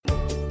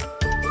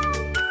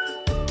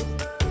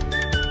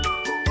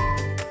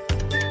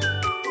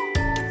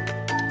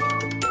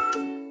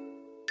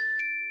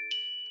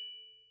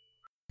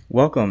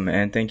Welcome,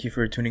 and thank you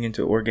for tuning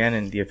into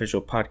Organon, the official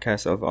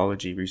podcast of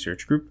Ology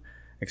Research Group,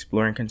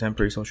 exploring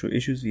contemporary social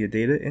issues via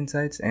data,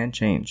 insights, and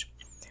change.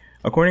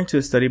 According to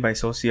a study by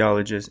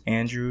sociologist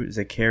Andrew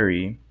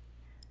Zekeri,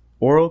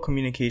 oral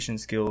communication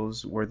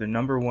skills were the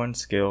number one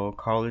skill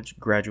college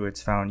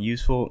graduates found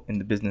useful in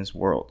the business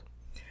world.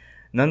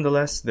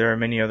 Nonetheless, there are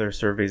many other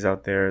surveys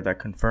out there that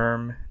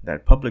confirm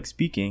that public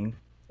speaking,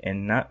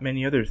 and not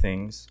many other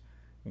things,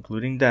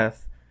 including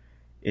death,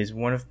 is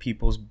one of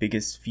people's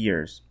biggest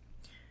fears.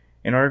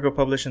 An article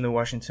published in the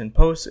Washington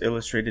Post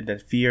illustrated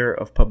that fear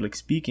of public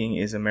speaking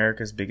is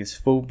America's biggest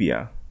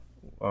phobia,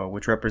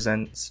 which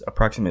represents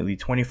approximately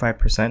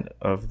 25%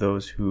 of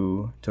those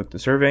who took the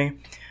survey.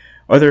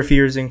 Other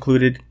fears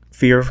included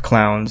fear of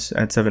clowns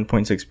at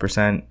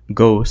 7.6%,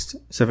 ghosts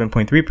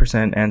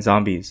 7.3%, and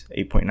zombies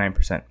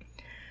 8.9%.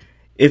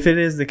 If it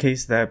is the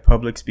case that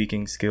public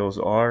speaking skills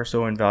are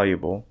so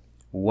invaluable,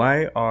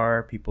 why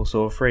are people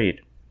so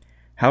afraid?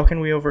 How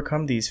can we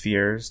overcome these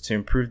fears to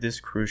improve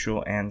this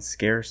crucial and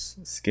scarce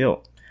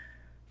skill?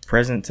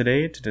 Present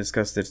today to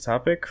discuss this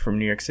topic from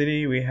New York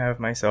City, we have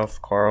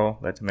myself, Carl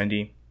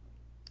Letamendi.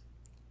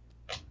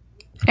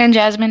 And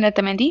Jasmine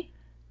Letamendi.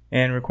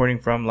 And recording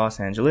from Los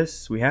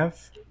Angeles, we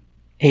have...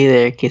 Hey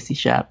there, Kissy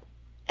Shop.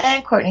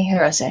 And Courtney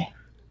Hirose.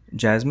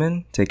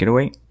 Jasmine, take it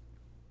away.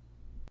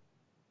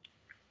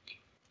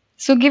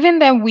 So given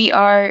that we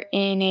are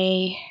in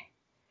a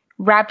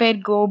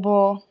rapid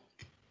global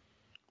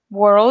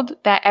world,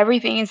 that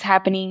everything is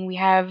happening, we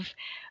have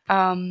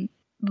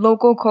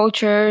local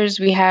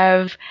cultures, we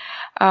have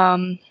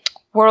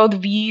world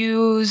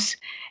views,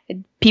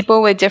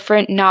 people with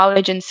different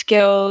knowledge and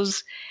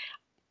skills.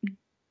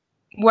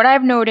 What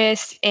I've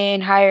noticed in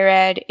higher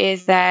ed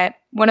is that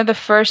one of the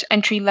first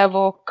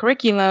entry-level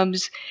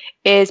curriculums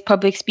is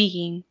public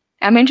speaking.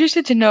 I'm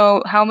interested to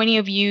know how many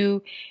of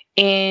you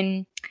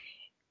in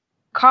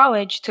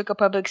college took a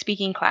public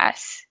speaking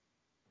class.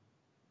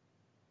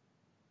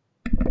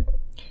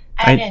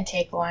 I didn't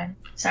take one.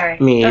 Sorry.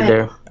 Me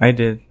either. I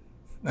did.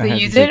 So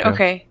you did?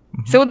 Okay.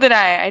 So did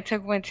I. I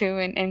took one too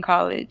in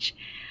college.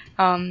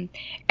 And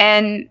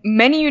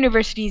many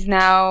universities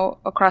now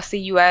across the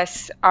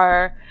U.S.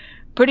 are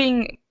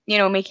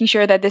making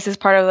sure that this is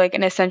part of like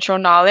an essential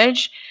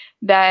knowledge,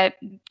 that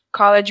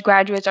college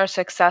graduates are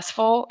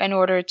successful in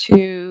order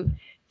to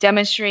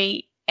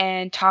demonstrate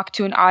and talk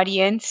to an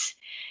audience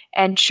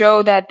and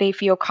show that they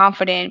feel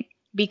confident.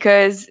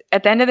 Because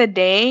at the end of the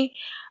day,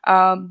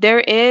 there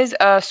is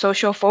a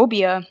social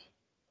phobia.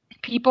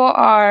 People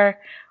are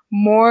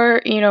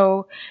more,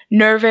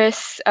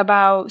 nervous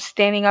about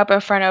standing up in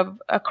front of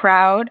a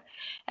crowd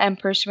and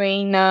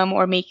persuading them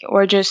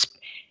or just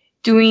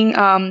doing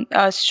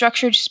a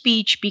structured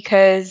speech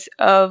because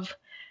of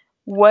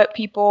what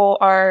people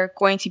are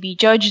going to be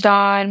judged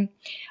on,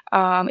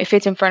 if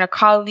it's in front of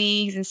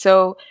colleagues. And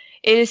so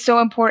it is so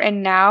important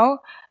now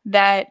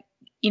that,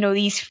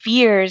 these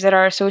fears that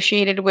are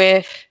associated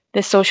with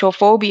the social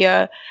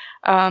phobia,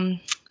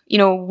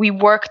 we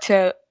work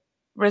to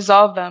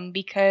resolve them,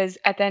 because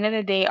at the end of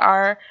the day,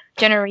 our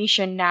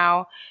generation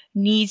now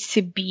needs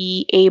to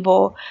be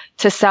able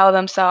to sell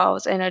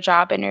themselves in a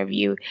job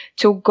interview,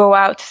 to go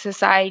out to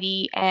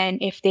society. And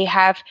if they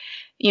have,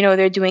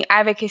 they're doing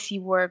advocacy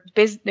work,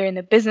 they're in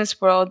the business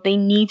world, they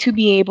need to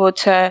be able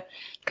to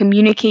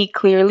communicate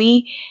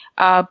clearly.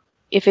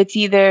 If it's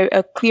either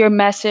a clear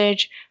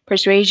message,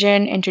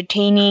 persuasion,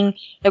 entertaining,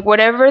 like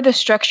whatever the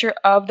structure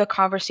of the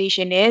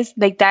conversation is,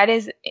 like that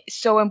is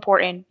so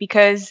important,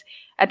 because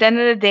at the end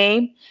of the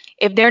day,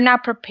 if they're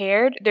not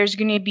prepared, there's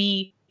going to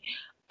be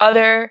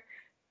other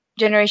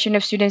generation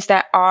of students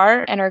that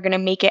are going to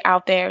make it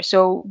out there.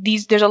 So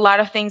there's a lot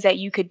of things that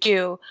you could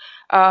do.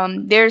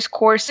 There's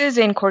courses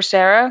in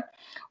Coursera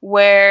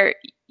where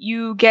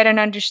you get an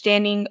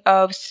understanding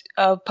of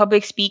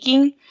public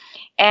speaking,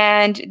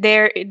 and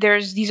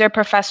these are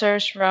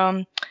professors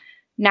from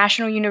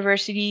national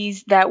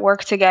universities that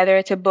work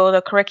together to build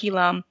a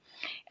curriculum.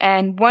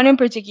 And one in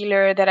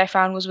particular that I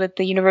found was with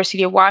the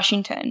University of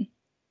Washington.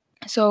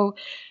 So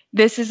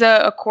this is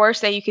a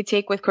course that you could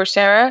take with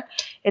Coursera.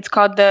 It's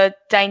called the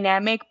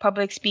Dynamic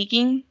Public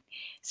Speaking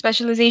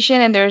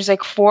Specialization, and there's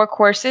like 4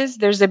 courses.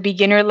 There's a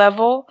beginner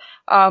level,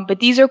 but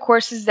these are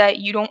courses that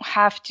you don't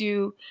have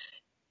to,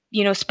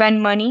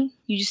 spend money.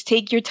 You just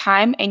take your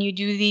time and you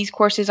do these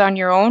courses on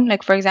your own.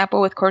 Like, for example,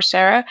 with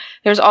Coursera,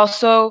 there's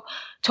also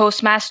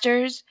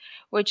Toastmasters,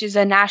 which is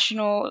a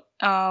national,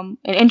 an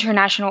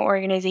international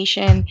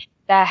organization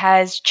that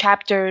has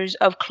chapters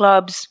of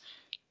clubs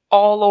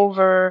all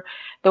over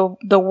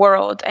the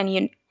world and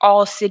in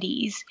all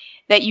cities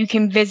that you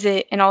can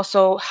visit and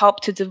also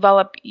help to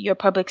develop your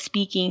public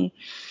speaking,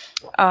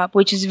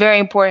 which is very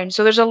important.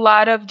 So there's a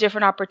lot of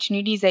different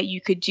opportunities that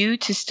you could do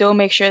to still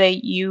make sure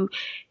that you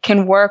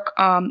can work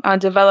on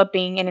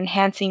developing and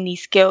enhancing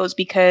these skills,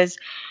 because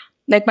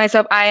like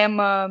myself, I am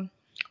a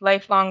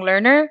lifelong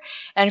learner.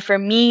 And for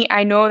me,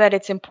 I know that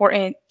it's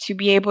important to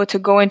be able to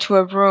go into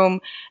a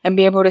room and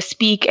be able to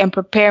speak and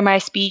prepare my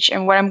speech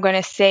and what I'm going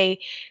to say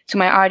to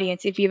my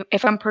audience.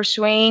 If I'm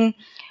persuading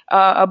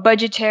a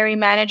budgetary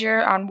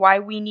manager on why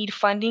we need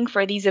funding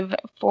for these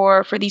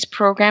for these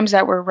programs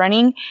that we're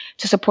running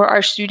to support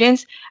our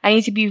students. I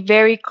need to be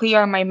very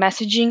clear on my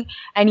messaging.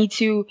 I need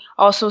to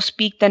also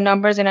speak the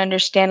numbers and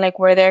understand like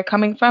where they're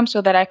coming from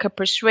so that I could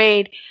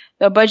persuade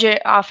the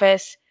budget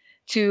office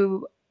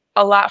to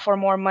allot for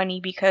more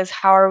money, because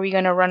how are we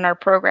going to run our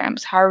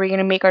programs? How are we going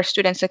to make our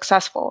students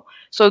successful?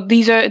 So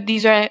these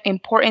are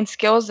important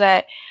skills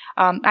that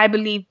I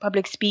believe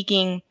public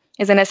speaking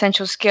is an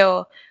essential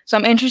skill. So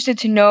I'm interested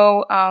to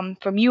know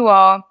from you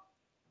all,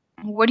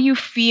 what do you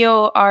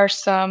feel are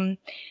some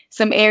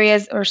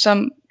areas, or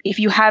some, if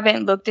you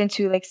haven't looked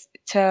into like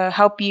to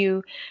help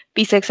you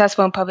be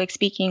successful in public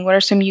speaking, what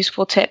are some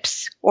useful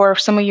tips or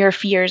some of your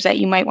fears that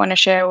you might want to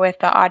share with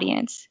the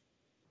audience?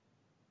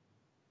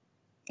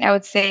 I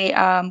would say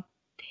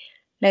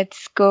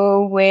let's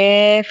go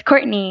with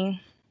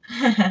Courtney.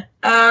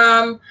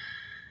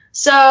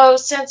 So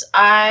since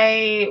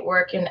I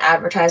work in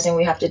advertising,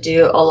 we have to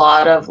do a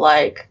lot of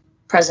like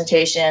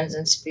presentations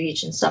and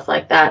speech and stuff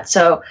like that.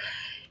 So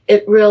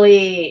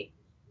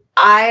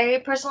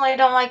I personally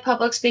don't like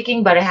public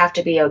speaking, but I have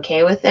to be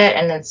okay with it.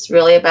 And it's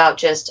really about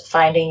just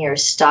finding your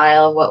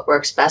style, what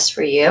works best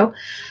for you.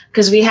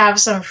 Because we have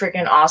some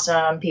freaking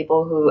awesome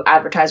people who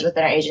advertise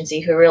within our agency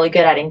who are really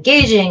good at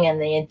engaging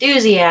and the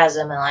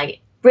enthusiasm and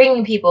like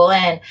bringing people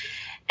in.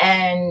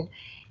 And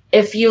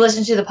if you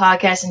listen to the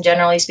podcast, and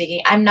generally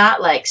speaking, I'm not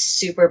like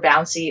super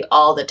bouncy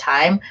all the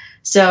time.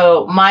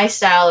 So my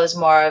style is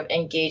more of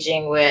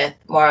engaging with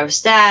more of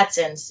stats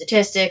and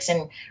statistics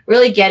and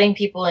really getting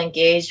people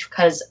engaged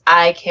because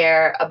I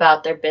care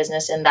about their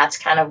business, and that's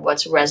kind of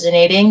what's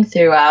resonating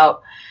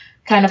throughout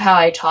kind of how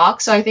I talk.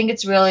 So I think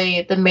it's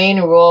really the main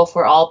rule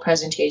for all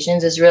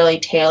presentations is really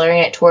tailoring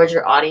it towards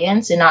your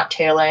audience and not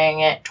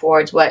tailoring it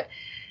towards what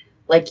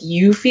like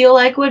you feel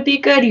like would be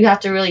good. You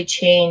have to really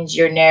change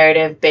your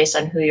narrative based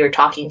on who you're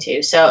talking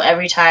to. So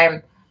every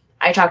time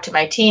I talk to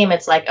my team,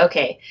 it's like,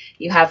 okay,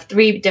 you have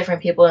 3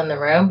 different people in the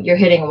room. You're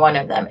hitting one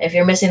of them. If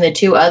you're missing the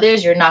 2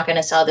 others, you're not going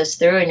to sell this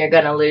through and you're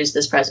going to lose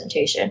this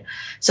presentation.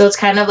 So it's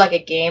kind of like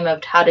a game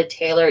of how to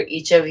tailor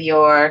each of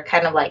your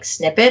kind of like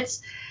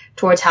snippets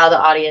towards how the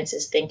audience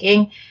is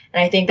thinking.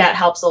 And I think that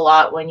helps a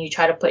lot when you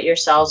try to put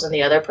yourselves in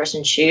the other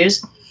person's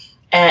shoes,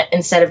 and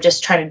instead of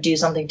just trying to do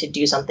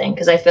something.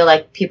 Because I feel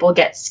like people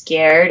get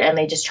scared and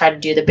they just try to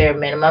do the bare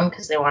minimum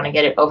because they want to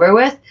get it over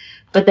with.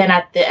 But then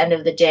at the end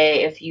of the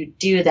day, if you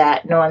do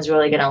that, no one's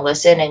really going to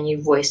listen and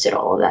you've wasted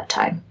all of that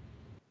time.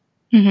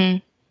 Mm-hmm.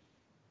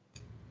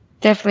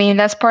 Definitely. And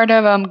that's part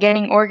of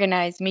getting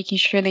organized, making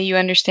sure that you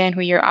understand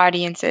who your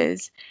audience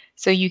is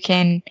so you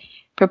can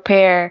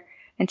prepare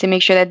and to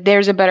make sure that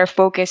there's a better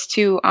focus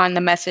too on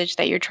the message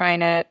that you're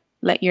trying to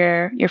let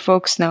your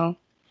folks know.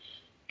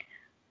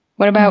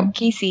 What about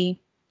Casey?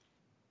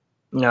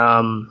 This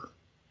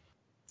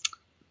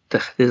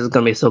is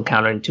gonna be so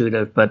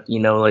counterintuitive, but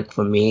like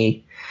for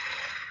me,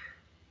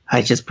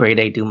 I just pray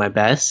that I do my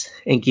best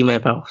and give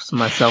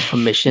myself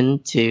permission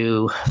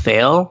to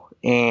fail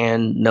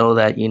and know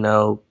that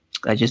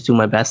I just do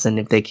my best,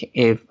 and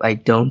if I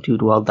don't do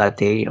well that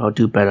day, I'll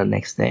do better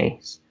next day.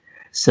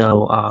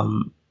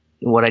 So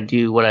what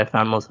I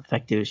found most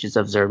effective is just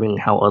observing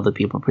how other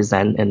people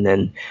present and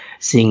then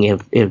seeing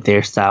if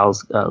their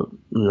styles,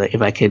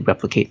 if I could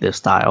replicate their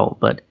style.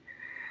 But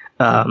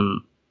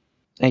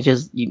I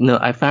just,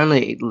 I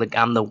finally, like,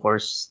 I'm the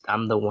worst.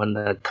 I'm the one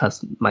that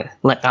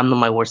I'm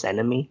my worst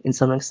enemy in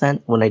some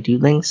extent when I do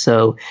things.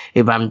 So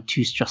if I'm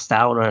too stressed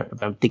out or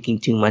if I'm thinking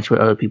too much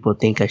what other people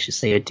think I should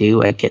say or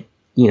do, I get,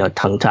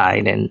 tongue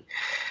tied and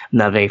I'm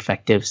not very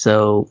effective.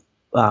 So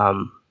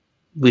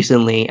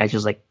recently I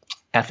just like,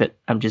 F it,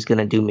 I'm just going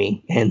to do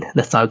me. And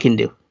that's all I can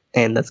do.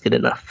 And that's good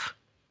enough.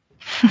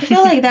 I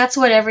feel like that's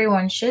what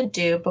everyone should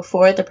do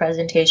before the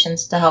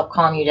presentations to help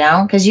calm you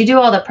down, because you do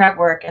all the prep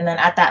work and then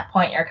at that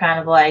point you're kind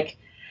of like,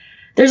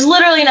 there's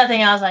literally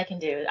nothing else I can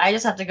do. I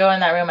just have to go in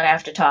that room and I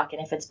have to talk,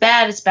 and if it's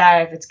bad, it's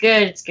bad. If it's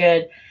good, it's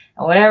good,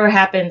 and whatever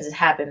happens, it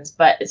happens.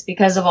 But it's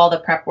because of all the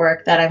prep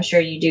work that I'm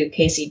sure you do,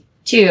 Casey,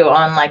 too,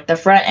 on like the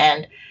front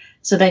end,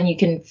 so then you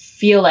can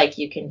feel like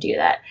you can do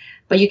that.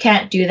 But you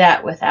can't do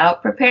that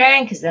without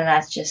preparing, because then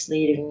that's just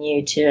leading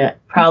you to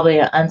probably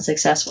an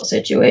unsuccessful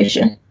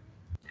situation.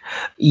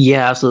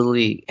 Yeah,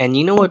 absolutely. And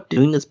you know what?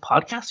 Doing this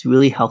podcast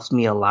really helps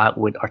me a lot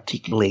with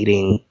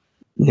articulating,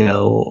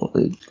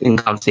 in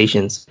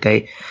conversations.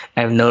 Okay,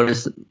 I've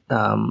noticed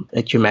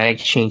a dramatic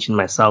change in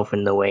myself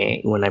in the way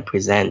when I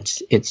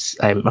present.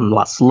 I'm a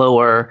lot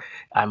slower.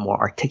 I'm more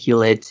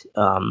articulate.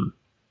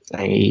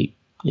 I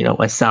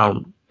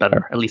sound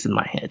better, at least in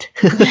my head.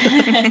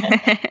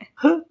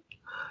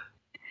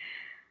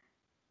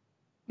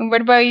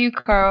 What about you,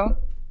 Carl?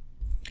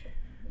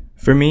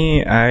 For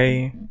me,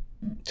 I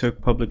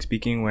took public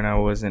speaking when I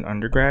was in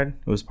undergrad.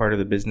 It was part of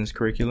the business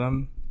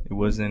curriculum. It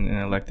wasn't an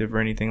elective or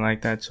anything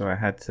like that, so I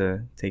had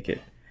to take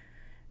it.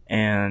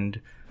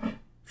 And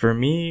for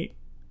me,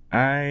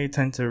 I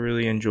tend to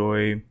really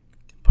enjoy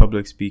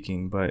public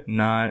speaking, but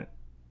not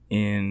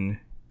in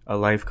a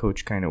life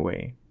coach kind of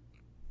way.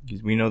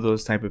 Because we know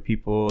those type of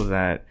people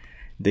that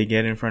they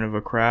get in front of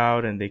a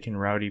crowd and they can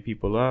rowdy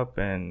people up,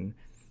 and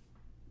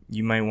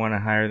you might want to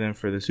hire them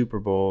for the Super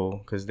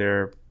Bowl because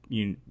they're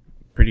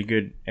pretty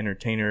good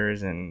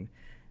entertainers and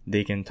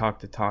they can talk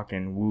the talk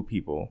and woo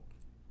people.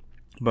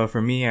 But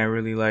for me, I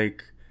really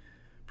like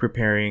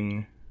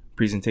preparing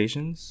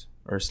presentations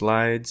or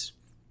slides,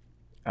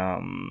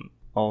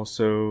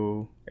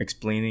 also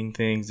explaining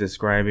things,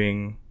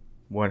 describing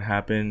what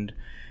happened,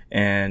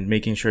 and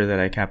making sure that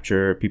I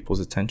capture people's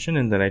attention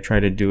and that I try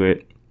to do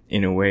it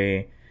in a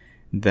way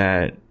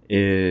that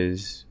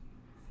is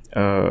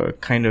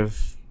kind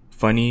of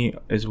funny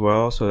as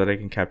well, so that I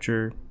can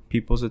capture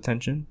people's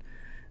attention.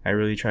 I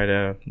really try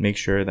to make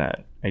sure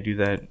that I do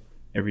that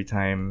every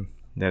time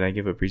that I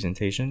give a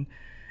presentation.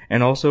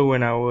 And also,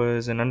 when I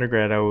was an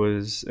undergrad, I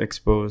was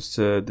exposed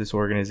to this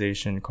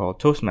organization called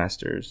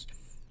Toastmasters,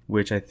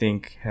 which I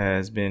think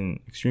has been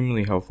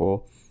extremely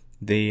helpful.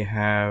 They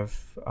have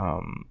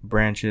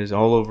branches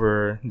all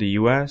over the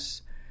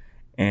US,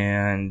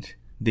 and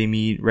they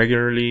meet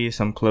regularly.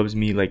 Some clubs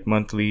meet like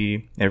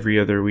monthly, every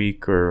other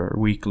week, or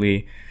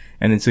weekly.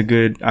 And it's a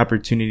good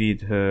opportunity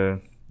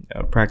to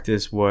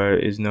practice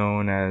what is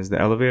known as the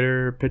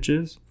elevator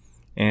pitches.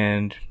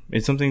 And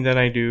it's something that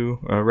I do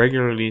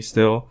regularly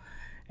still.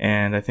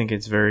 And I think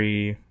it's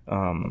very,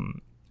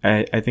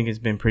 I think it's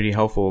been pretty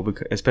helpful,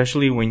 because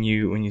especially when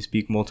you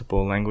speak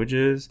multiple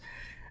languages.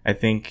 I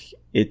think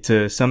it,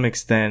 to some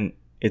extent,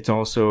 it's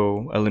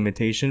also a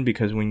limitation,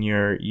 because when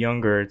you're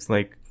younger, it's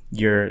like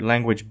your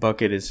language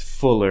bucket is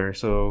fuller.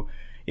 So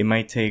it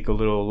might take a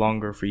little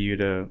longer for you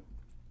to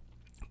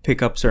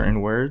pick up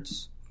certain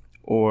words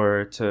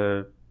or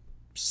to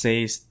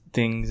say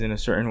things in a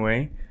certain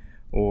way.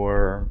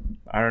 Or,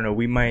 I don't know,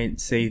 we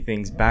might say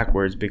things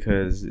backwards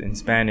because in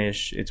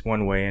Spanish it's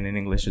one way and in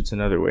English it's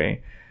another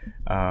way.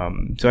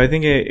 So I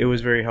think it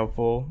was very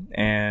helpful,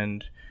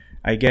 and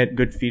I get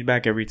good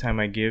feedback every time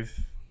I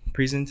give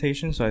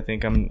presentations. So I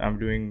think I'm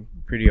doing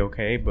pretty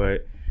okay,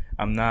 but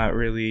I'm not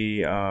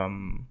really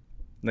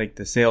like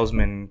the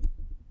salesman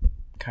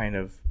kind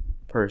of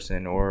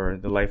person or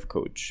the life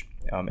coach.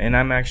 And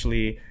I'm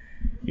actually,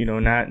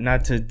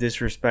 not to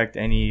disrespect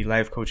any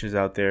life coaches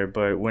out there,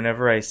 but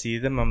whenever I see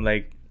them, I'm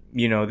like,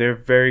 they're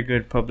very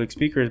good public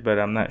speakers, but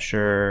I'm not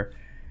sure,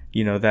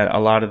 that a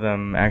lot of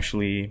them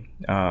actually,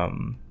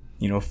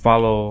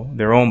 follow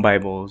their own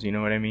Bibles. You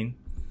know what I mean?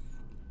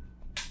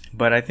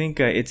 But I think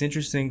it's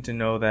interesting to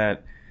know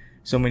that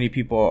so many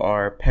people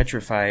are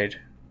petrified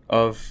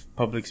of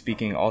public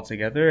speaking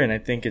altogether. And I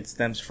think it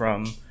stems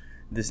from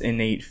this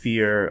innate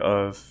fear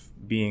of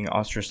being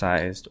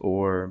ostracized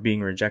or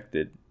being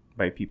rejected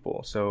by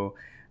people. So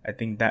I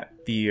think that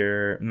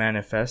fear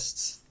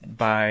manifests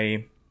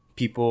by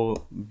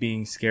people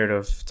being scared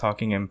of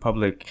talking in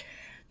public,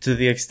 to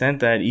the extent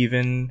that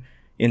even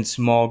in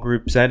small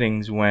group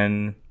settings,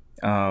 when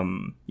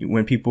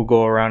people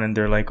go around and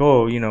they're like,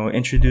 oh,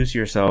 introduce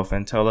yourself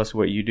and tell us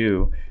what you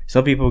do,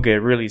 some people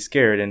get really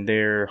scared and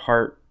their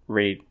heart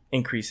rate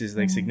increases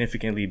like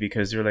significantly,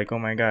 because they're like, oh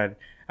my God,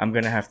 I'm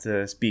gonna have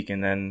to speak.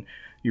 And then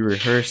you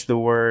rehearse the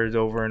words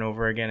over and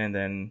over again, and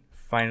then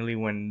finally,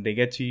 when they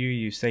get to you,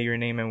 you say your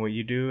name and what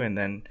you do, and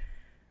then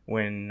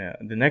when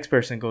the next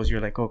person goes,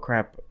 you're like, oh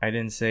crap, I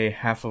didn't say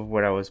half of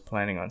what I was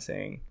planning on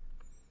saying.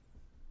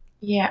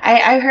 Yeah,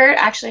 I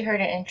actually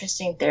heard an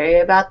interesting theory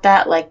about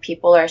that. Like,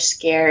 people are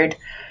scared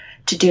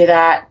to do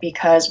that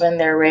because when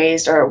they're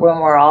raised, or when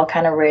we're all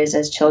kind of raised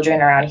as children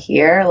around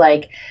here,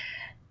 like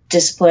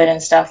discipline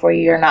and stuff, where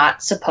you're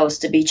not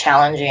supposed to be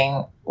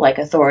challenging like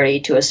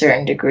authority to a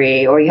certain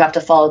degree, or you have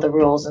to follow the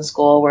rules in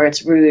school, where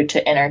it's rude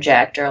to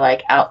interject or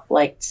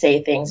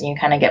say things and you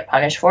kind of get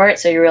punished for it.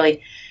 So you're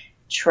really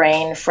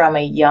trained from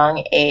a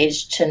young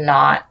age to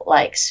not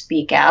like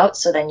speak out.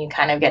 So then you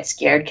kind of get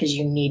scared because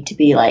you need to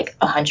be like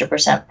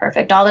 100%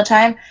 perfect all the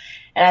time.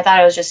 And I thought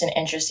it was just an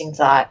interesting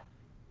thought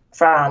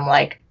from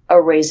like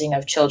a raising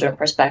of children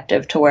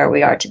perspective to where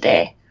we are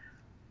today.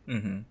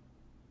 Mm-hmm.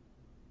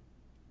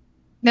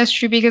 That's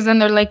true, because then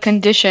they're like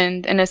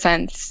conditioned in a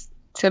sense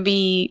to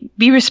be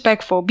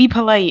respectful, be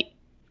polite.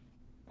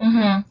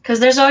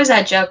 Because there's always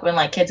that joke when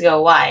like kids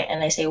go why,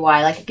 and they say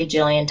why like a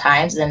gajillion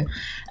times, and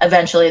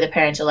eventually the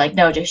parents are like,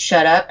 no, just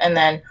shut up. And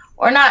then,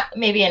 or not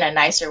maybe in a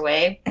nicer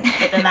way,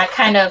 but then that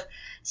kind of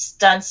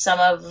stunts some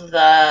of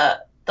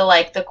the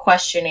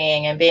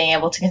questioning and being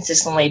able to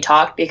consistently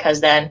talk,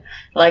 because then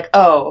like,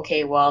 oh,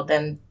 okay, well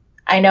then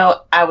I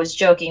know I was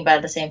joking, but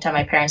at the same time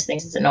my parents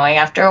think it's annoying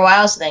after a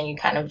while, so then you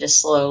kind of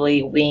just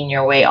slowly wean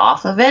your way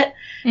off of it,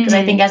 because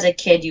I think as a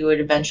kid you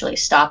would eventually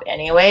stop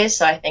anyways.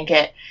 So I think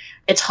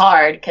it's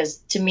hard, because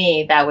to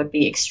me that would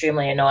be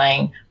extremely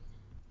annoying,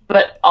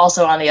 but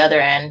also on the other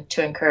end,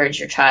 to encourage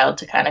your child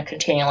to kind of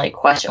continually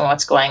question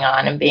what's going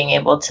on and being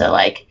able to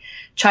like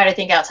try to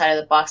think outside of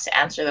the box to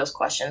answer those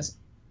questions,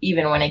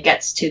 even when it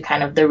gets to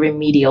kind of the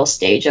remedial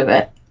stage of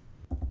it.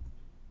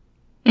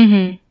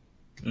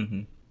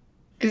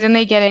 Because then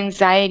they get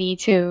anxiety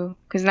too,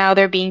 because now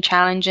they're being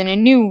challenged in a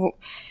new,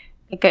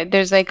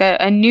 there's like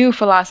a new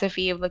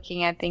philosophy of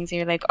looking at things. And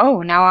you're like,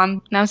 oh, now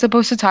I'm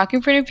supposed to talk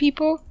in front of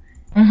people.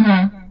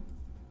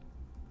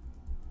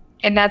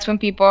 And that's when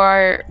people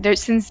are there,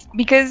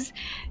 because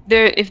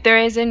if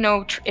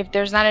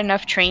there's not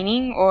enough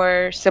training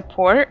or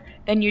support,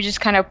 then you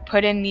just kind of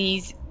put in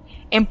these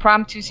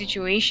impromptu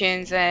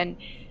situations. And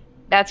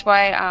that's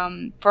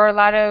why for a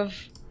lot of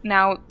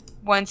now,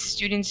 once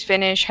students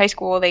finish high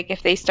school, like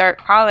if they start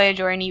college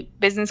or any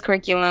business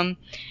curriculum,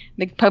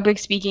 like public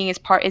speaking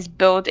is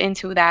built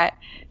into that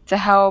to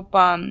help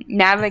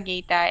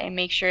navigate that and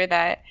make sure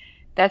that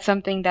that's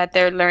something that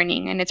they're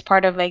learning and it's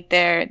part of like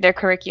their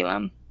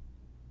curriculum.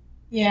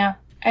 Yeah,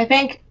 I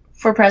think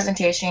for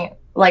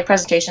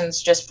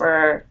presentations, just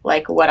for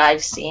like what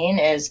I've seen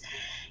is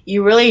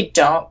you really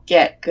don't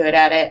get good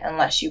at it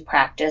unless you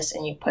practice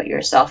and you put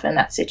yourself in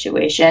that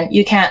situation.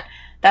 You can't,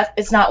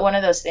 it's not one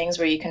of those things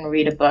where you can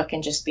read a book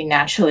and just be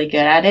naturally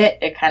good at it.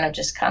 It kind of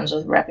just comes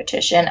with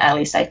repetition. At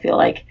least I feel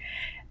like,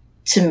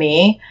 to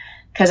me,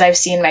 because I've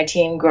seen my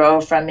team grow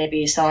from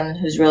maybe someone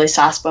who's really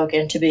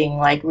soft-spoken to being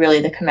like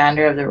really the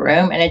commander of the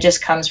room. And it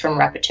just comes from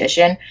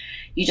repetition.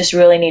 You just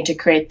really need to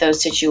create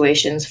those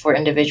situations for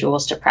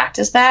individuals to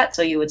practice that.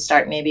 So you would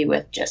start maybe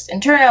with just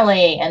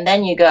internally, and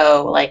then you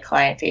go like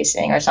client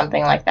facing or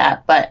something like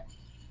that. But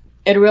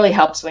it really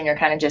helps when you're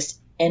kind of just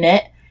in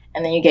it,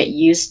 and then you get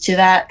used to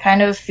that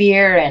kind of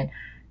fear and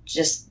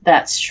just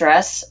that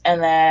stress.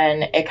 And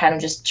then it kind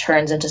of just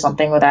turns into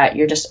something that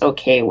you're just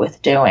okay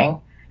with doing.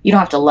 You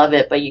don't have to love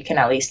it, but you can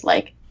at least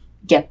like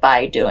get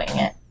by doing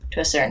it to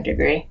a certain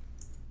degree.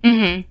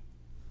 Mm-hmm.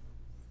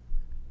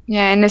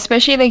 Yeah, and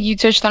especially like you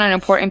touched on an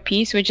important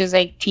piece, which is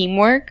like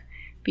teamwork,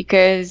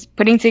 because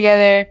putting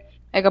together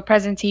like a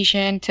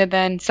presentation to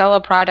then sell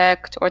a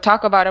product or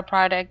talk about a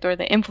product or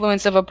the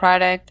influence of a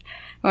product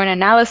or an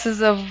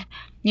analysis of,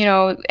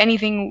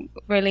 anything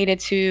related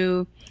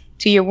to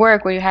your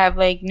work where you have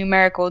like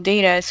numerical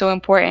data is so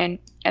important.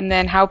 And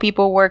then how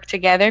people work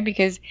together,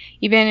 because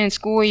even in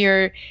school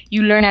you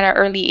learn at an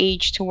early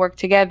age to work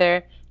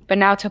together. But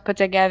now to put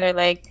together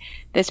like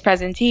this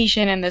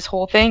presentation and this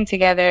whole thing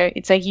together,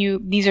 it's like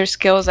these are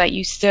skills that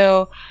you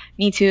still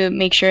need to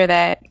make sure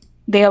that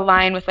they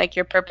align with like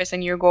your purpose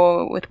and your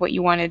goal with what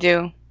you want to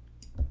do.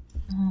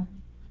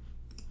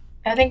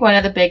 I think one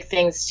of the big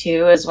things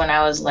too is when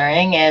I was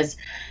learning is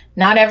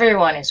not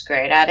everyone is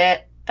great at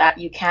it, that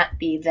you can't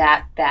be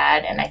that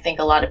bad. And I think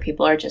a lot of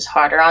people are just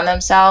harder on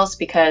themselves,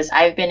 because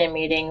I've been in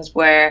meetings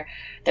where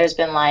there's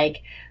been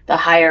like the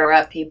higher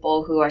up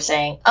people who are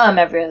saying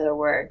every other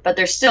word, but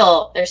they're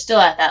still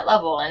at that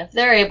level. And if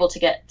they're able to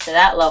get to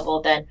that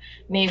level, then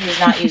me who's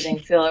not using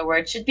filler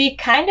words should be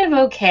kind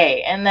of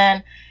okay. And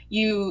then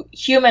you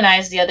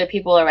humanize the other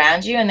people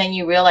around you, and then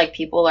you realize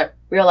people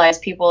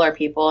are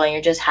people, and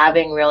you're just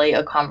having really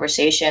a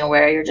conversation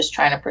where you're just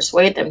trying to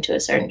persuade them to a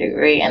certain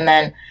degree. And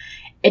then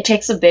it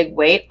takes a big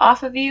weight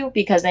off of you,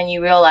 because then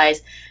you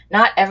realize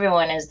not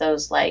everyone is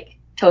those like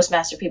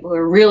Toastmaster people who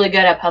are really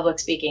good at public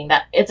speaking.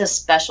 That it's a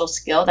special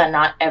skill that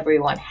not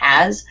everyone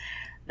has,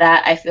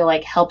 that I feel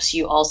like helps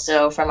you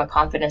also from a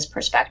confidence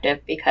perspective,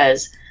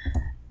 because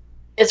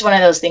it's one of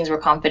those things where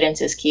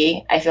confidence is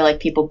key. I feel like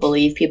people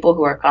believe people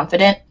who are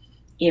confident,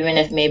 even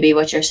if maybe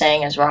what you're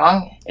saying is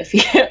wrong. If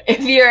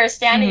you're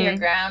standing your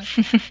ground,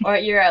 or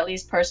you're at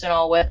least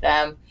personal with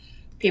them,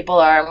 people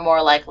are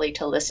more likely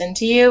to listen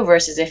to you,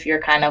 versus if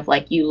you're kind of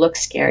like you look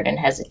scared and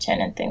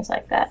hesitant and things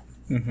like that.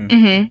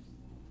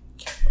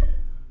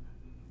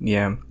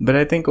 Yeah, but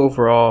I think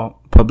overall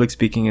public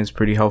speaking is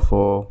pretty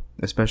helpful,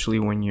 especially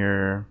when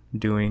you're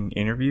doing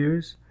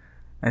interviews,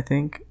 I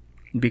think,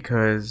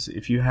 because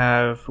if you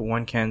have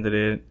one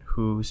candidate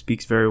who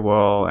speaks very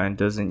well and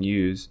doesn't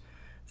use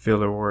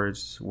filler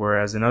words,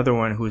 whereas another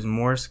one who's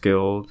more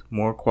skilled,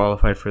 more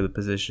qualified for the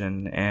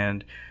position,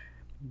 and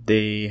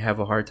they have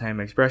a hard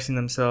time expressing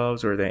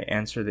themselves, or they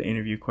answer the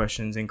interview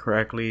questions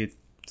incorrectly,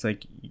 it's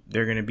like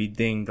they're going to be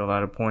dinged a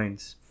lot of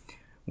points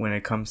when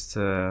it comes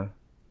to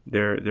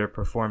their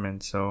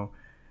performance. So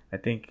I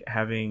think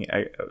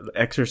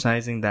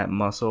exercising that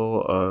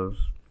muscle of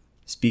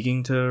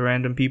speaking to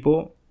random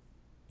people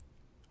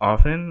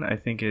often, I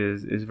think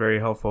is very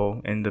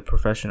helpful in the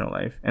professional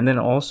life. And then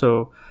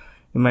also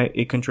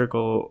it can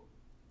trickle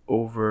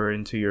over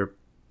into your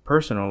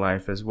personal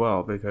life as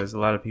well, because a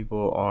lot of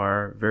people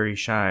are very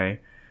shy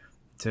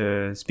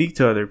to speak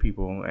to other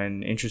people.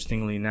 And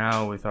interestingly,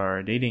 now with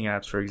our dating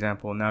apps, for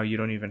example, now you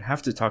don't even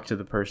have to talk to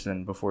the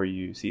person before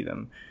you see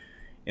them.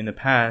 In the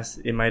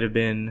past, it might have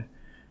been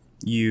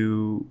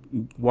you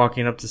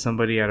walking up to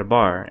somebody at a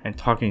bar and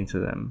talking to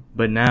them,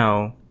 but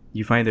now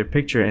you find their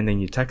picture and then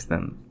you text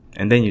them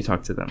and then you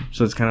talk to them.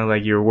 So it's kind of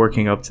like you're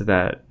working up to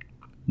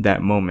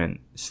that moment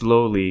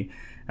slowly,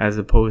 as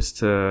opposed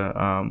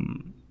to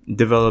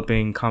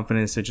developing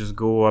confidence to just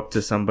go up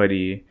to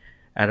somebody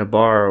at a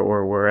bar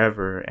or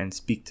wherever and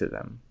speak to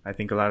them. I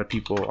think a lot of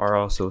people are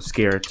also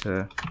scared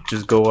to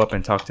just go up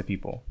and talk to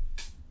people.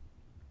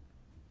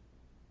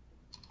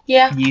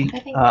 Yeah, you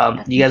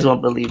guys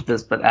won't believe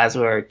this, but as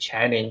we were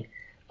chatting,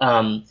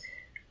 I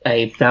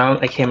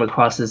came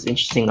across this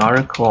interesting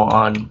article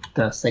on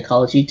the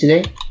Psychology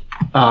Today,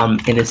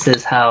 and it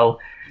says how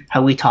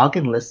we talk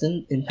and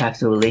listen impacts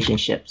the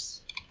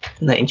relationships.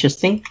 Isn't that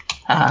interesting?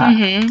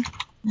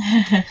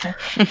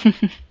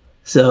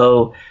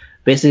 So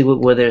basically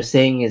what they're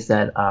saying is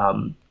that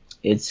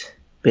it's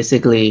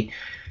basically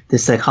the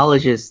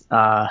psychologist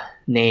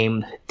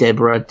named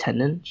Deborah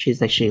Tennant.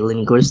 She's actually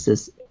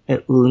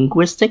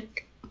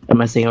linguistic.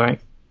 Am I saying it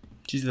right?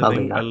 She's a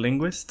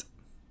linguist?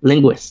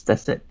 Linguist,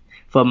 that's it.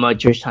 From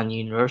Georgetown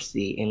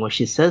University. And what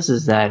she says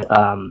is that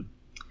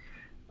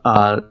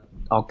our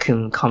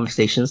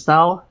conversation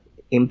style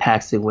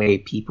impacts the way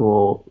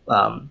people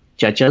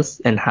judge us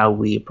and how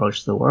we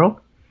approach the world.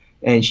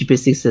 And she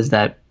basically says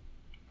that,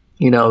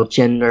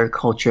 gender,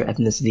 culture,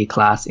 ethnicity,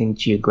 class, and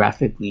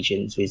geographic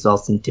regions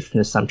results in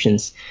different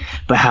assumptions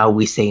about how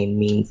we say and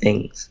mean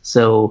things.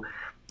 So,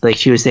 like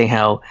she was saying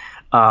how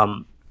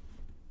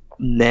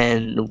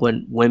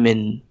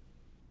women,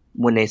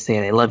 when they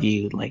say I love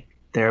you, like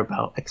they're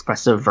about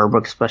expressive verbal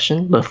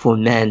expression, but for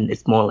men,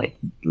 it's more like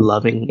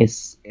loving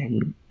is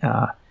and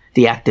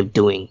the act of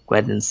doing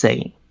rather than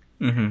saying.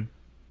 Mm-hmm.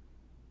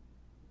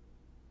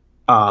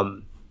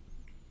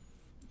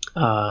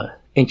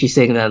 And she's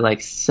saying that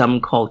like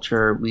some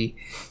culture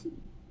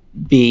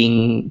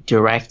being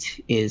direct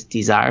is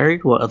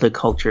desired, while other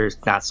cultures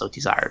not so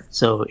desired.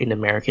 So in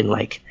American,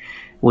 like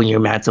when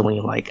you're mad, so when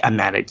you're like I'm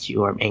mad at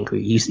you or I'm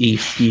angry,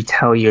 you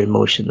tell your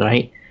emotion,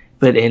 right?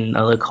 But in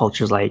other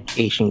cultures like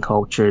Asian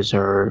cultures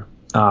or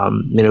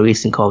Middle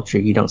Eastern culture,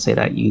 you don't say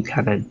that. You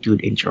kind of do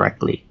it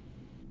indirectly.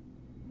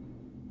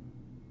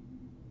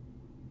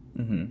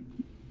 Mm-hmm.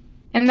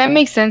 And that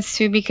makes sense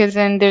too, because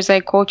then there's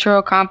like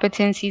cultural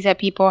competencies that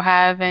people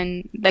have,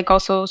 and like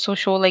also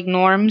social like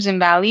norms and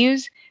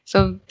values.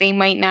 So they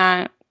might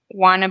not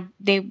want to.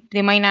 They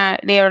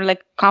are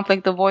like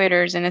conflict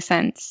avoiders in a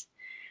sense.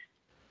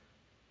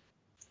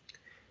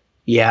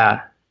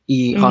 Yeah.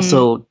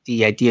 Also,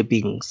 the idea of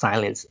being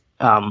silenced.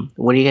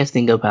 What do you guys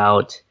think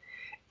about?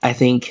 I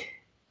think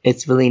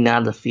it's really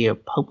not the fear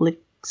of public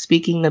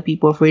speaking that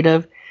people are afraid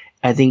of.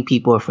 I think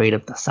people are afraid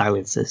of the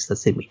silences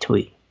that's in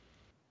between.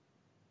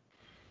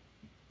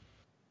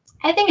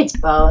 I think it's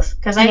both,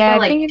 because I feel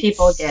like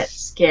people get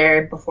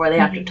scared before they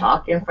have to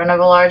talk in front of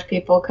a large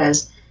people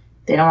because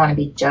they don't want to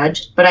be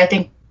judged. But I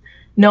think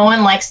no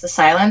one likes the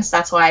silence.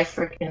 That's why I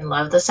freaking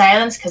love the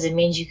silence, because it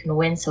means you can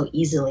win so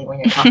easily when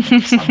you're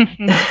talking to someone.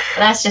 But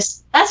that's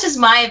just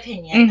my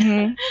opinion.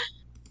 Mm-hmm.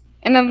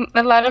 And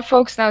a lot of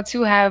folks now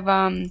too have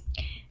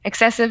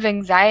excessive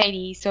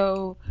anxiety.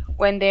 So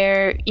when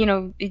they're,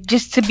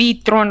 just to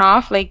be thrown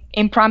off, like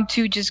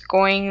impromptu, just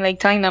going, like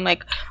telling them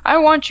like, I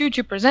want you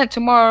to present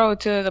tomorrow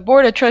to the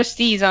board of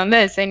trustees on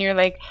this. And you're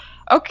like,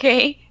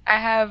 okay, I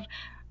have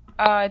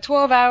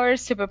 12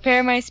 hours to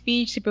prepare my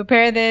speech, to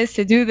prepare this,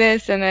 to do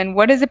this. And then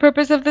what is the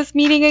purpose of this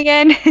meeting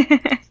again?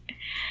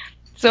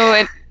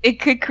 So it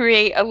could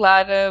create a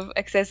lot of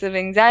excessive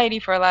anxiety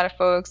for a lot of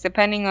folks,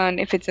 depending on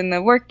if it's in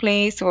the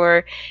workplace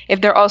or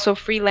if they're also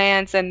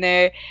freelance and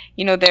they're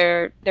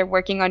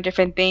working on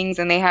different things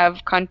and they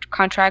have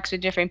contracts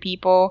with different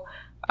people.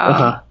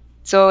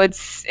 So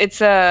it's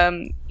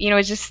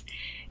just,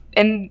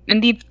 and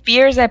the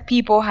fears that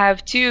people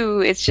have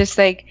too, it's just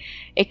like,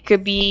 it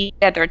could be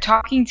that they're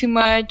talking too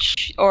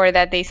much or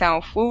that they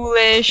sound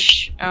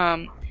foolish.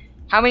 How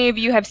many of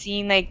you have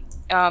seen like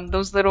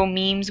those little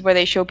memes where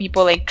they show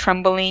people like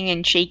trembling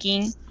and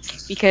shaking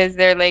because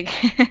they're like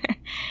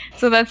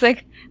so that's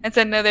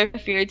another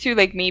fear too,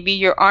 like maybe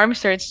your arm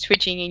starts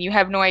twitching and you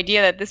have no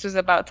idea that this was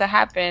about to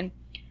happen.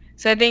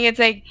 So I think it's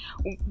like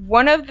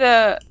one of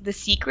the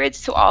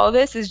secrets to all of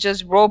this is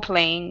just role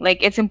playing.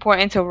 Like it's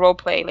important to role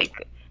play,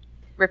 like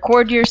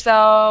record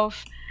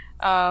yourself.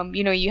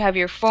 You have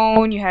your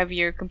phone, you have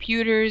your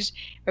computers,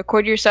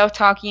 record yourself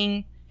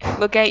talking.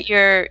 Look at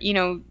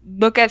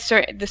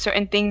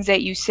certain things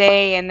that you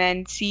say, and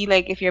then see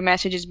like if your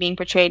message is being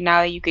portrayed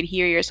now that you could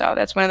hear yourself.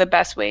 That's one of the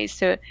best ways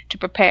to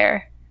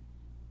prepare.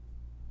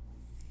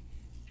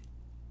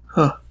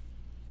 Huh.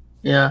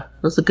 Yeah,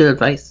 that's a good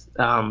advice.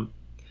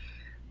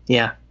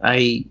 Yeah,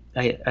 I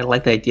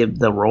like the idea of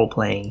the role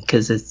playing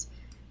because it's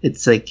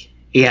like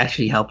it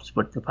actually helps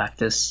with the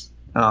practice.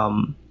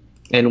 And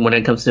when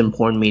it comes to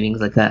important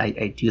meetings like that,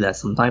 I do that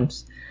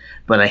sometimes.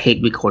 But I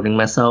hate recording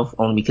myself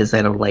only because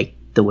I don't like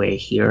the way I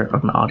hear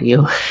on the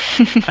audio.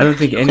 I don't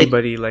think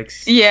anybody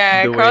likes.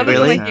 Yeah, the Carl way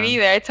doesn't they like it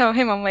either. I tell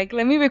him, I'm like,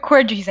 let me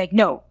record you. He's like,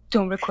 no,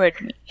 don't record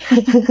me.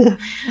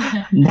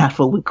 Not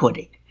for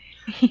recording.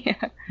 Yeah.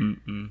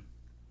 Mm-mm.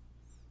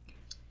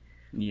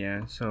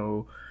 Yeah.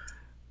 So,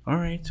 all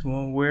right.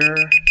 Well, we're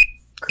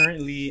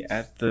currently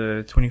at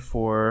the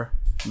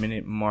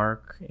 24-minute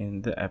mark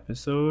in the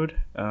episode.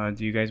 Do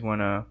you guys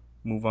want to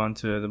move on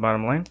to the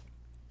bottom line?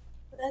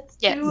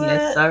 Yes.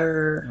 Yes,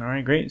 sir. All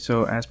right, great.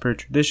 So as per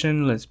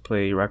tradition, let's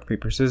play rock,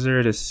 paper,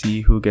 scissors to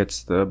see who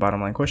gets the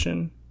bottom line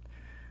question.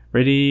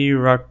 Ready?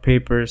 Rock,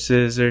 paper,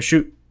 scissors,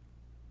 shoot.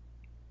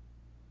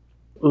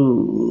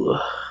 Ooh.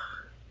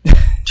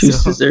 Two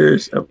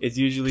scissors. Oh. It's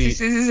usually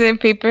scissors and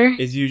paper.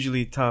 It's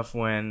usually tough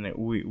when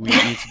we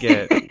each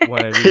get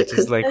one of each.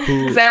 It's like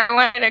who? Because I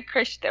want to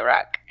crush the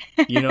rock.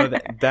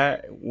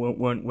 that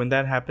when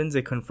that happens,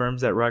 it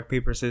confirms that rock,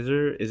 paper,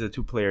 scissors is a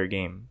 2-player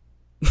game.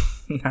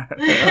 All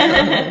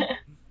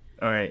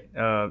right.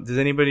 right. Does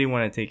anybody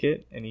want to take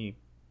it? Any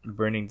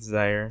burning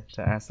desire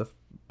to ask the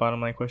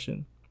bottom line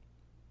question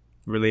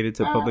related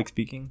to public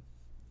speaking?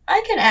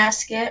 I can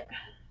ask it.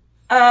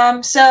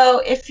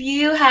 So if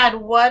you had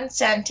one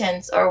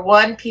sentence or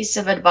one piece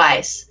of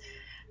advice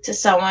to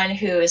someone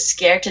who is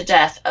scared to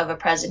death of a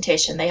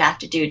presentation they have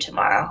to do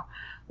tomorrow,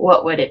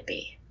 what would it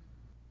be?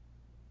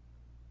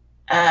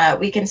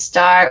 We can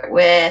start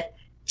with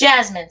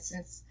Jasmine,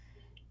 since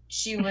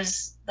she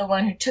was the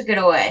one who took it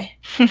away.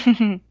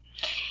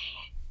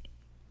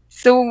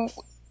 So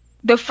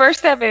the first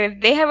step, if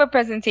they have a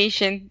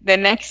presentation the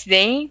next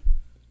day,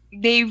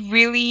 they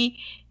really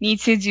need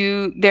to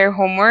do their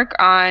homework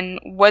on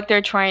what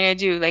they're trying to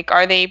do. Like,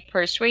 are they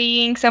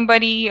persuading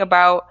somebody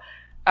about,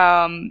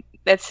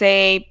 let's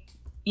say,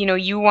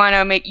 you want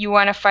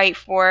to fight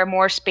for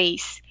more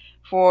space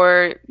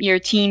for your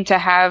team to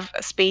have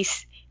a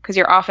space because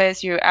your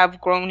office, you're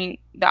outgrowing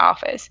the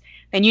office.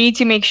 Then you need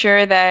to make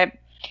sure that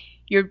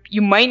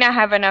you might not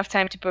have enough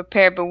time to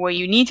prepare, but what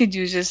you need to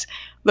do is just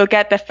look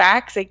at the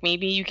facts. Like,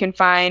 maybe you can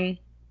find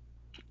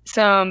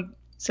some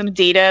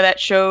data that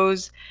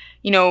shows,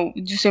 do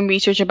some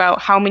research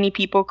about how many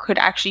people could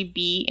actually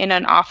be in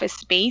an office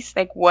space,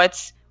 like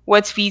what's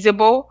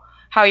feasible,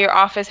 how your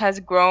office has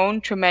grown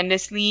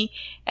tremendously,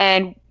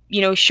 and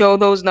show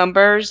those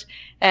numbers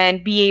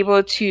and be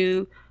able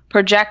to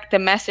project the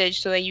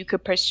message so that you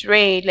could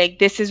persuade, like,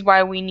 this is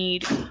why we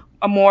need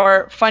a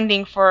more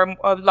funding for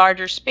a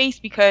larger space,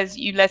 because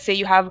let's say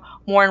you have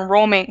more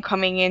enrollment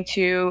coming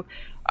into,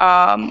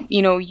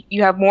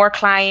 you have more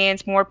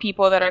clients, more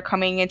people that are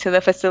coming into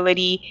the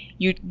facility.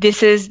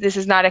 This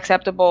is not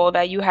acceptable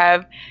that you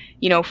have,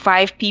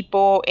 5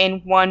 people in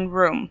one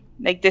room.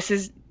 Like, this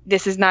is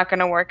not going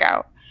to work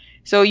out.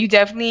 So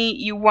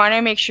you want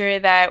to make sure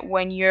that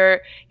when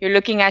you're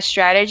looking at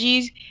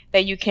strategies,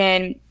 that you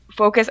can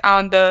focus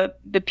on the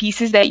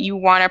pieces that you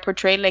want to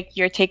portray, like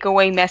your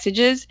takeaway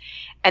messages,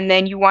 and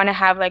then you want to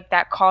have like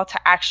that call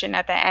to action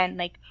at the end,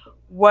 like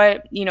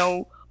what,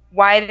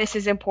 why this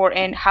is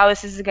important, how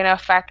this is going to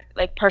affect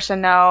like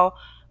personnel,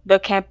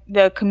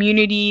 the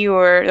community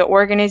or the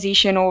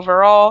organization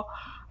overall,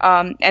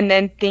 and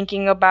then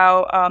thinking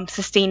about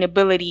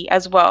sustainability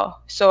as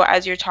well. So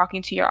as you're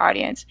talking to your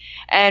audience,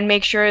 and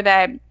make sure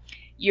that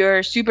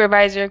your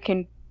supervisor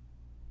can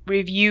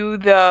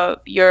review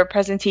your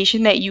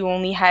presentation that you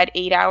only had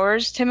 8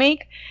 hours to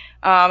make,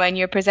 and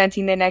you're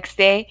presenting the next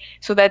day,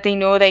 so that they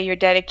know that you're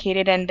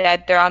dedicated and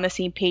that they're on the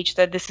same page,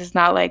 that this is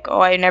not like,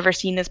 oh, I've never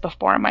seen this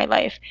before in my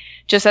life.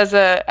 Just as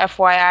a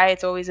FYI,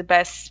 it's always a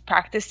best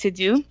practice to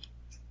do.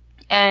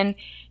 And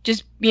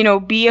just,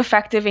 be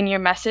effective in your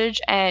message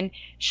and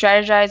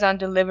strategize on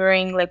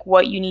delivering like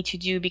what you need to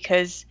do,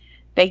 because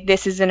like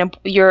this is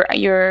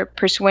you're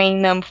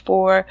persuading them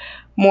for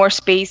more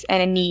space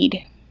and a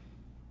need.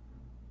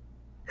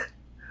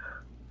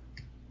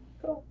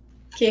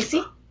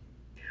 Casey?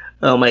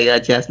 Oh my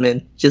God,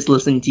 Jasmine! Just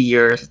listening to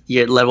your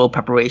level of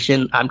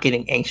preparation, I'm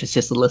getting anxious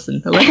just to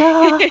listen. I'm like,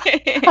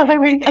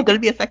 I'm gonna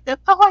be effective.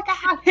 Oh my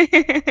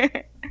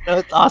God!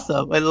 That's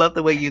awesome. I love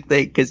the way you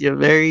think, because you're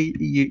very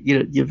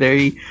you're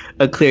very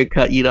clear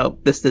cut.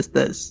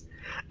 This.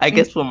 I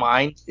guess for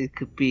mine, it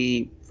could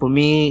be, for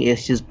me,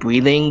 it's just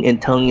breathing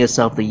and telling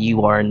yourself that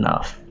you are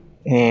enough,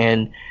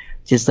 and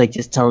just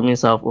telling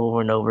yourself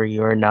over and over,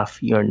 you're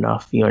enough, you're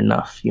enough, you're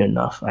enough, you're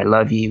enough. I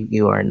love you.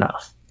 You are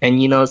enough.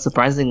 And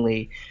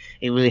surprisingly,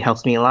 it really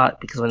helps me a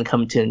lot, because when I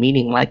come to a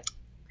meeting, I'm like,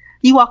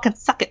 you all can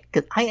suck it,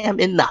 because I am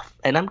enough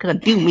and I'm gonna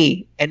do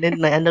me, and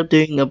then I end up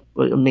doing an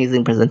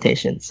amazing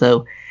presentation.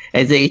 So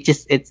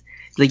it's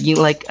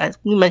like as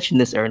we mentioned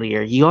this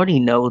earlier, you already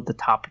know the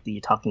topic that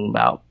you're talking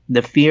about.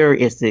 The fear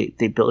is the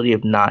ability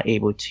of not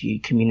able to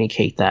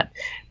communicate that.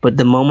 But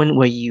the moment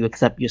where you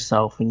accept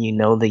yourself and you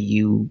know that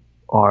you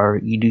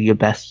do your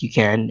best you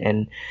can,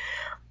 and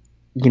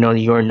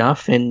you're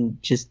enough,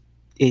 and just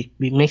it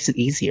makes it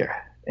easier.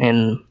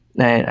 And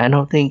I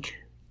don't think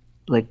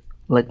like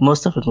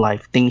most of in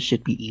life, things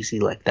should be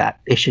easy like that.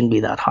 It shouldn't be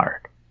that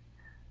hard.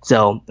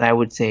 So I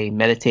would say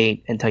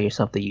meditate and tell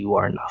yourself that you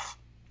are enough.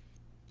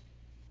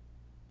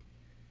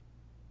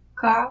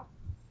 Carl?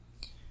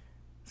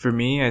 For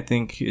me, I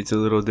think it's a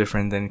little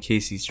different than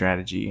Casey's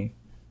strategy.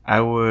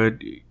 I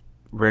would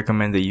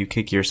recommend that you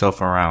kick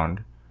yourself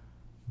around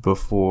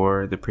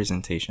before the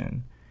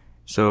presentation.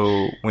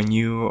 So when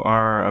you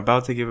are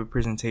about to give a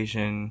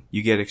presentation,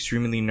 you get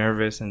extremely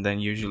nervous, and then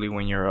usually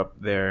when you're up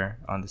there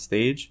on the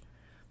stage,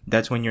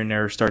 that's when your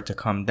nerves start to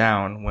come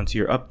down, once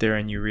you're up there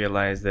and you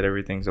realize that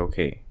everything's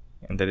okay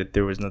and that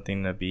there was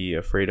nothing to be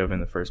afraid of in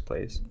the first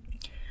place.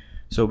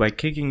 So by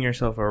kicking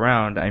yourself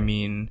around, I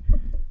mean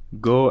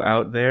go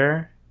out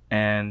there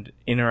and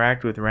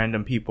interact with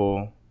random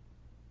people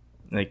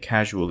like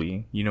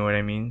casually, you know what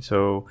I mean?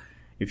 So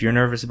if you're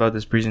nervous about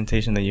this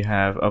presentation that you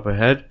have up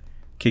ahead,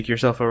 kick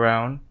yourself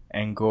around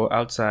and go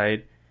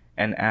outside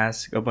and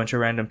ask a bunch of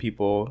random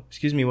people,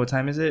 excuse me, what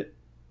time is it?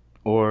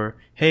 Or,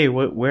 hey,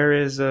 where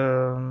is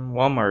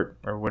Walmart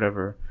or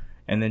whatever?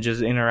 And then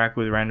just interact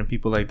with random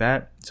people like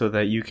that, so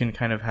that you can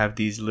kind of have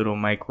these little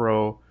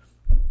micro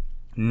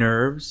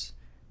nerves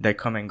that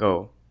come and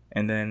go.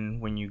 And then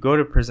when you go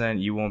to present,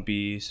 you won't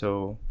be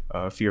so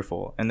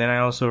fearful. And then I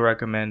also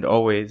recommend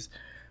always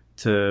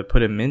to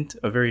put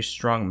a very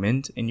strong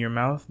mint in your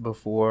mouth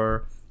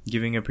before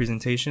giving a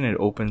presentation. It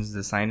opens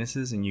the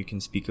sinuses and you can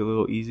speak a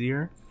little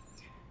easier.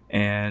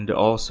 And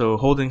also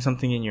holding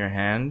something in your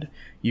hand,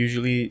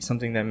 usually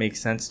something that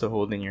makes sense to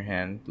hold in your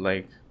hand,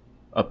 like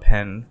a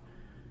pen,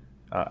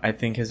 I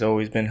think has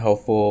always been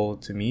helpful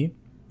to me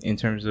in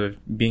terms of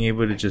being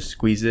able to just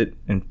squeeze it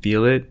and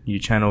feel it. You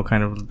channel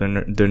kind of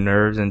the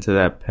nerves into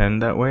that pen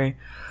that way.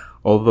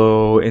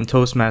 Although in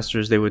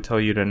Toastmasters, they would tell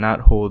you to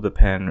not hold the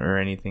pen or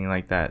anything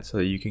like that so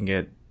that you can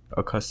get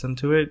accustomed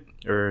to it,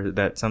 or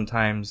that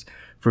sometimes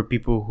for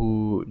people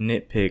who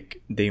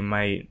nitpick, they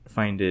might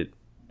find it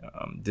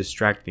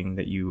distracting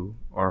that you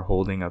are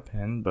holding a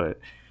pen. But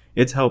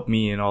it's helped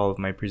me in all of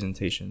my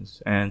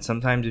presentations. And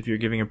sometimes if you're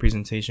giving a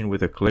presentation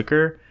with a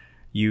clicker,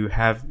 you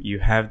have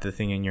the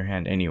thing in your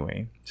hand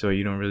anyway, so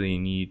you don't really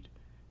need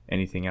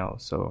anything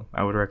else. So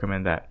I would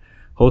recommend that.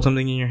 Hold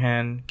something in your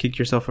hand, kick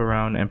yourself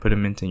around, and put a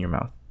mint in your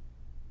mouth.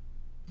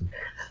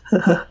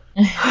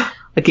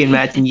 I can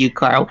imagine you,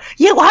 Carl.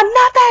 You want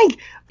nothing!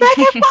 Make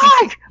it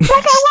work!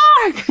 Make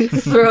it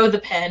work! Throw the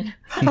pen.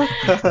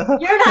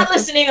 You're not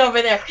listening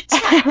over there.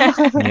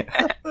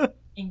 Yeah.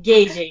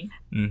 Engaging.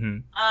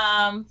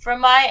 Mm-hmm.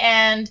 From my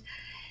end,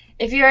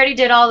 if you already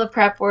did all the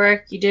prep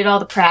work, you did all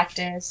the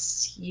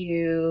practice,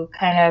 you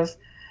kind of,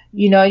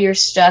 you know your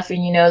stuff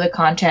and you know the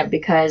content,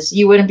 because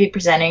you wouldn't be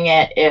presenting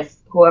it if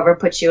whoever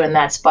put you in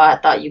that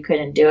spot thought you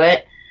couldn't do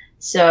it.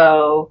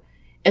 So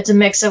it's a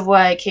mix of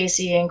what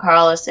Casey and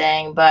Carl are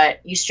saying, but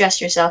you stressed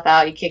yourself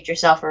out, you kicked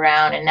yourself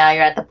around, and now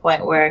you're at the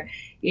point where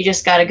you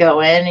just got to go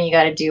in and you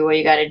got to do what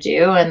you got to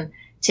do and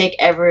take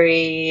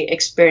every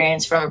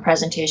experience from a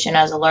presentation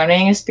as a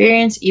learning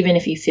experience, even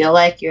if you feel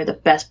like you're the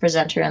best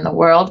presenter in the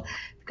world,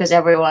 because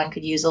everyone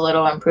could use a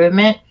little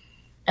improvement.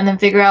 And then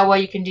figure out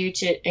what you can do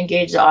to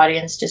engage the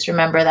audience. Just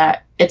remember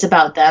that it's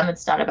about them,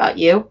 it's not about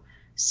you.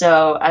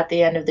 So at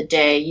the end of the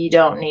day, you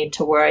don't need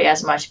to worry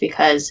as much,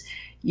 because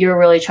you're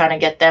really trying to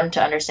get them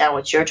to understand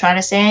what you're trying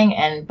to say.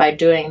 And by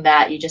doing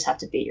that, you just have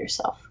to be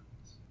yourself.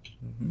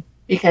 Mm-hmm.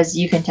 Because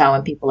you can tell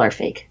when people are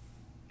fake.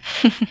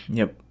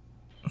 Yep.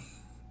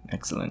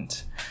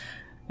 Excellent.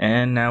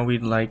 And now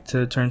we'd like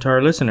to turn to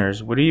our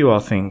listeners. What do you all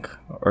think?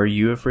 Are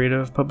you afraid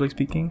of public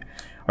speaking?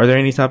 Are there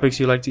any topics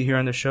you'd like to hear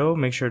on the show?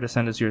 Make sure to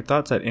send us your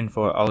thoughts at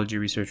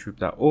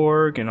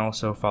info@ologyresearchgroup.org, and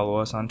also follow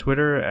us on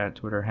Twitter at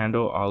Twitter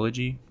handle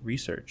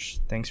 @ologyresearch.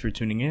 Thanks for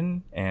tuning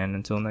in, and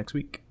until next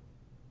week.